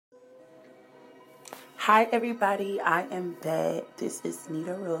Hi everybody, I am back. This is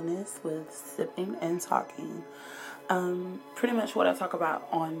Nita Realness with Sipping and Talking. Pretty much what I talk about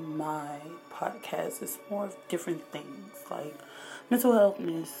on my podcast is more of different things like mental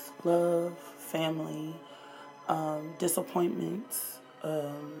healthness, love, family, disappointments,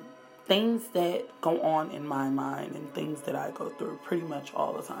 things that go on in my mind and things that I go through pretty much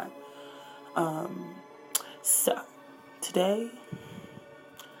all the time. So today,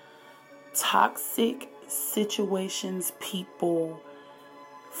 toxic situations, people,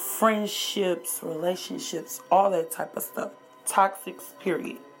 friendships, relationships, all that type of stuff. Toxic,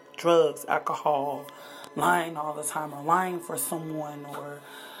 period. Drugs, alcohol, lying all the time, or lying for someone, or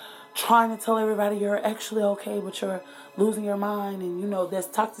trying to tell everybody you're actually okay, but you're losing your mind, and that's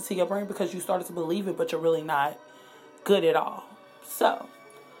toxic to your brain because you started to believe it, but you're really not good at all. So,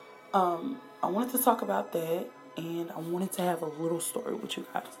 I wanted to talk about that, and I wanted to have a little story with you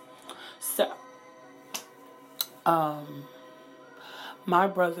guys. So, my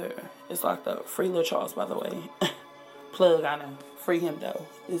brother is like the free Lil Charles, by the way. Plug, I know. Free him, though.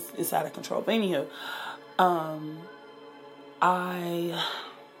 It's out of control. But anywho,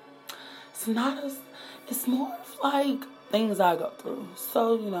 it's more of like things I go through.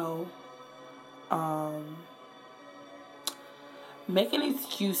 So, making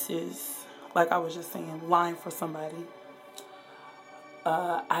excuses, like I was just saying, lying for somebody.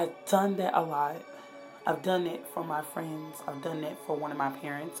 I've done that a lot. I've done it for my friends. I've done it for one of my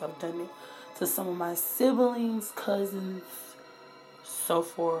parents. I've done it to some of my siblings, cousins, so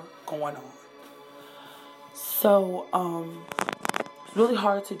forth, going on. So, it's really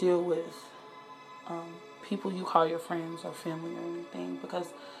hard to deal with people you call your friends or family or anything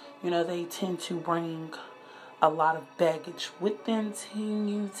because, they tend to bring a lot of baggage with them, and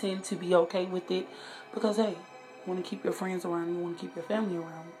you tend to be okay with it because, hey, you want to keep your friends around, you want to keep your family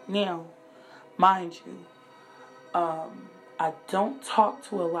around. Now, mind you, I don't talk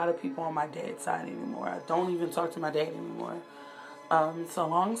to a lot of people on my dad's side anymore. I don't even talk to my dad anymore. It's a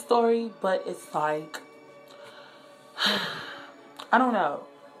long story, but it's like, I don't know.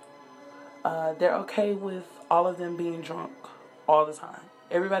 They're okay with all of them being drunk all the time.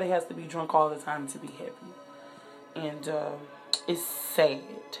 Everybody has to be drunk all the time to be happy. And it's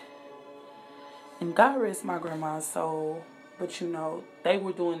sad. And God rest my grandma's soul, but they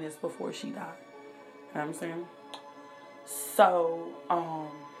were doing this before she died. You know what I'm saying? So,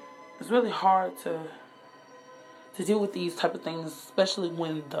 it's really hard to deal with these type of things, especially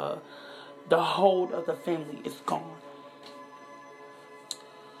when the hold of the family is gone.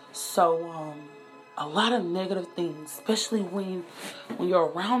 So, a lot of negative things, especially when you're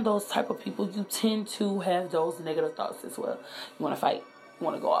around those type of people, you tend to have those negative thoughts as well. You want to fight. You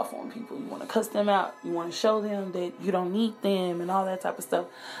want to go off on people. You want to cuss them out. You want to show them that you don't need them and all that type of stuff.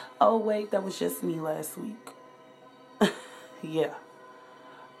 Oh, wait, that was just me last week. Yeah.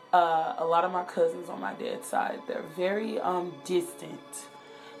 A lot of my cousins on my dad's side, they're very distant.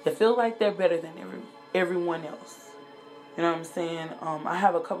 They feel like they're better than everyone else. You know what I'm saying? I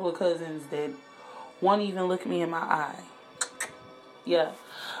have a couple of cousins that won't even look me in my eye. Yeah.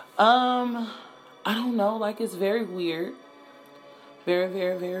 I don't know. Like, it's very weird. Very,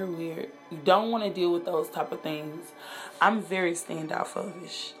 very, very weird. You don't want to deal with those type of things. I'm very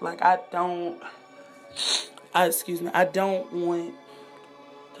standoffish. Like, I don't want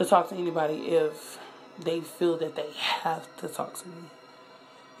to talk to anybody if they feel that they have to talk to me.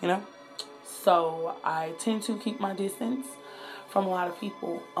 So I tend to keep my distance from a lot of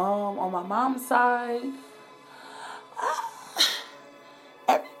people. On my mom's side,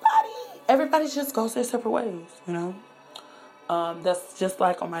 everybody just goes their separate ways, That's just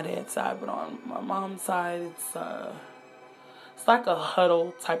like on my dad's side, but on my mom's side, it's like a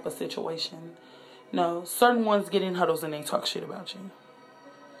huddle type of situation. Certain ones get in huddles and they talk shit about you.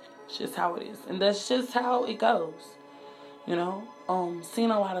 It's just how it is, and that's just how it goes.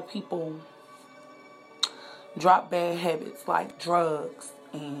 Seeing a lot of people drop bad habits like drugs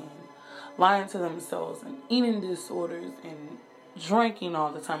and lying to themselves and eating disorders and drinking all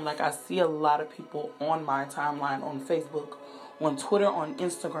the time. Like, I see a lot of people on my timeline on Facebook, on Twitter, on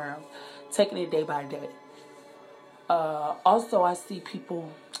Instagram, taking it day by day. Also, I see people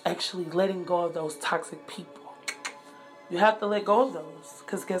actually letting go of those toxic people. You have to let go of those,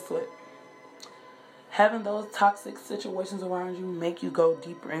 because guess what? Having those toxic situations around you make you go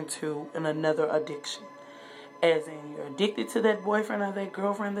deeper into another addiction. As in, you're addicted to that boyfriend or that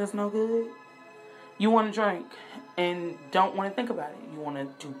girlfriend that's no good. You want to drink and don't want to think about it. You want to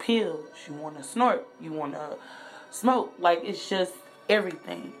do pills. You want to snort. You want to smoke. Like, it's just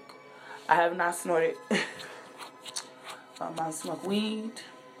everything. I have not snorted. I smoke weed.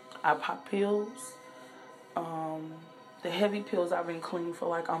 I pop pills. The heavy pills I've been clean for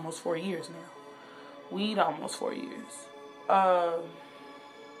like almost 4 years now. Weed almost 4 years.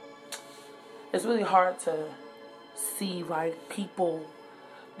 It's really hard to see like people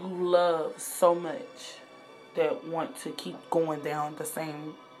you love so much that want to keep going down the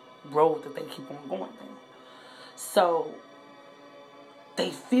same road that they keep on going down. So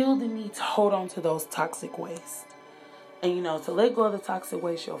they feel the need to hold on to those toxic waste. And to let go of the toxic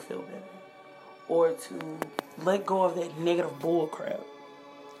waste, you'll feel better. Or to let go of that negative bull crap,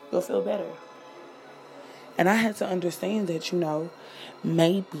 you'll feel better. And I had to understand that,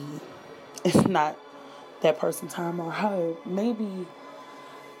 maybe it's not that person's time or her. Maybe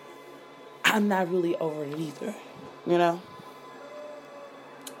I'm not really over it either, And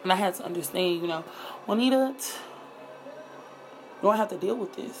I had to understand, Juanita, you don't have to deal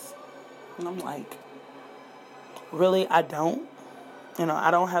with this. And I'm like, really, I don't? I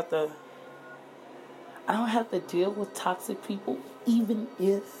don't have to deal with toxic people, even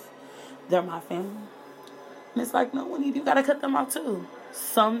if they're my family. And it's like, no, Juanita, you gotta cut them out too.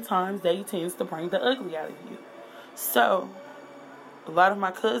 Sometimes they tend to bring the ugly out of you. So, a lot of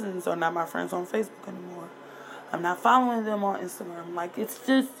my cousins are not my friends on Facebook anymore. I'm not following them on Instagram. Like, it's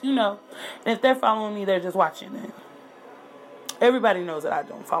just, and if they're following me, they're just watching it. Everybody knows that I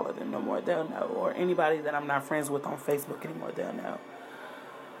don't follow them no more. They'll know. Or anybody that I'm not friends with on Facebook anymore, they'll know.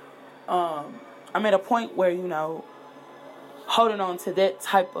 I'm at a point where, holding on to that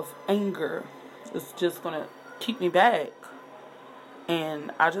type of anger is just going to keep me back.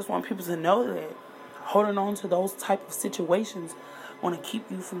 And I just want people to know that holding on to those type of situations want to keep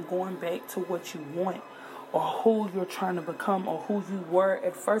you from going back to what you want or who you're trying to become or who you were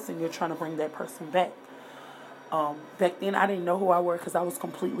at first, and you're trying to bring that person back. Back then, I didn't know who I were because I was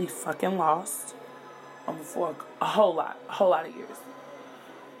completely fucking lost for a whole lot of years.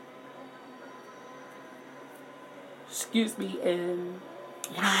 Excuse me. And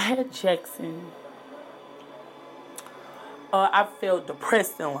when I had Jackson, I felt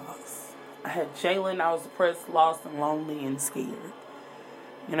depressed and lost. I had Jalen, I was depressed, lost, and lonely and scared.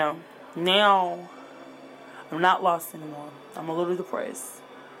 Now I'm not lost anymore. I'm a little depressed.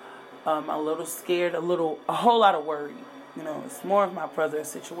 I'm a little scared, a whole lot of worried. It's more of my brother's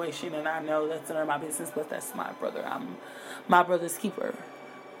situation, and I know that's none of my business, but that's my brother. I'm my brother's keeper.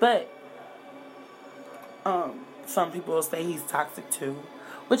 But some people will say he's toxic too,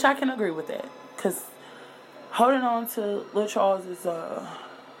 which I can agree with that, because holding on to Lil Charles is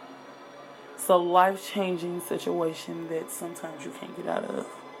it's a life-changing situation that sometimes you can't get out of.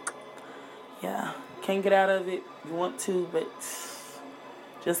 Yeah, can't get out of it. You want to, but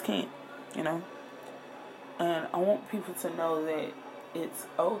just can't, And I want people to know that it's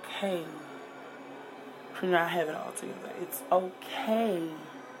okay to not have it all together. It's okay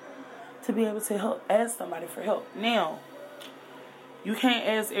to be able to ask somebody for help. Now, you can't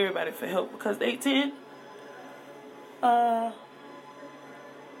ask everybody for help because they tend to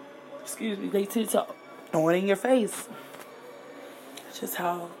throw it in your face. It's just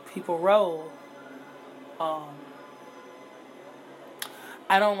how people roll.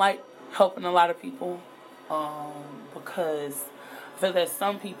 I don't like helping a lot of people because I feel that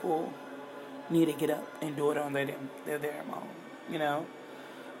some people need to get up and do it on their own,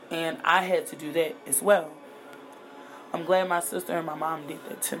 And I had to do that as well. I'm glad my sister and my mom did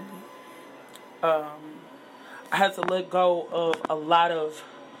that to me. I had to let go of a lot of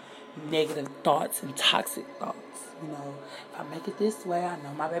negative thoughts and toxic thoughts. If I make it this way, I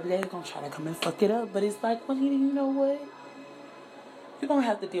know my baby daddy's gonna try to come and fuck it up. But it's like, well, you know what? You don't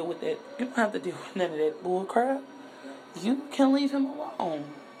have to deal with that. You don't have to deal with none of that bull crap. You can leave him alone.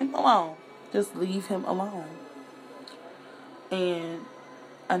 Leave him alone. Just leave him alone. And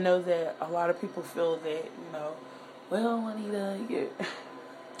I know that a lot of people feel that, well, Juanita, you're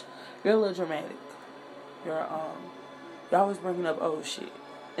a little dramatic. You're always bringing up old shit.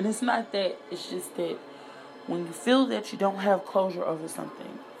 And it's not that. It's just that when you feel that you don't have closure over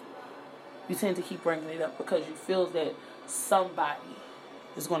something, you tend to keep bringing it up because you feel that somebody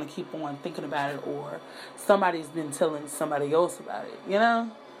is going to keep on thinking about it, or somebody's been telling somebody else about it,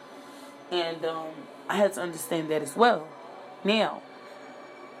 And I had to understand that as well. Now,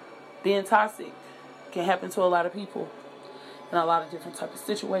 being toxic can happen to a lot of people in a lot of different types of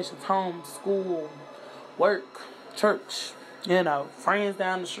situations: home, school, work, church, friends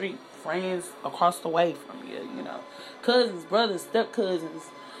down the street, friends across the way from you, cousins, brothers, step-cousins,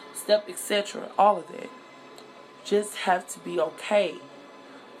 etc., all of that. Just have to be okay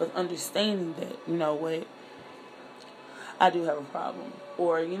with understanding that, what, I do have a problem.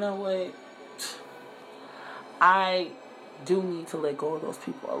 Or, what, I do need to let go of those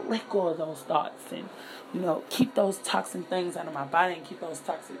people, or let go of those thoughts, and, keep those toxic things out of my body, and keep those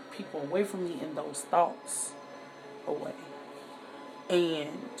toxic people away from me, and those thoughts away.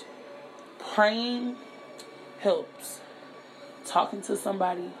 And praying helps. Talking to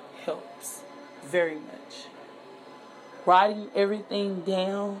somebody helps very much. Writing everything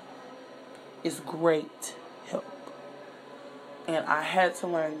down is great help. And I had to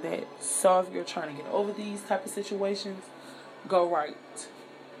learn that. So if you're trying to get over these type of situations, go write.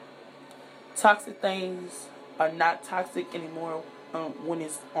 Toxic things are not toxic anymore when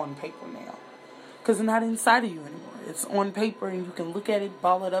it's on paper now. Because it's not inside of you anymore. It's on paper and you can look at it,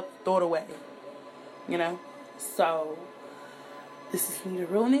 ball it up, throw it away. So, this is Me the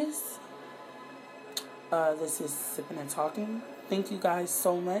Realness. This is Sipping and Talking. Thank you guys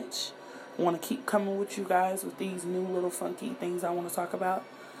so much. I want to keep coming with you guys with these new little funky things I want to talk about.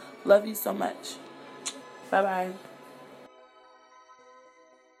 Love you so much. Bye-bye.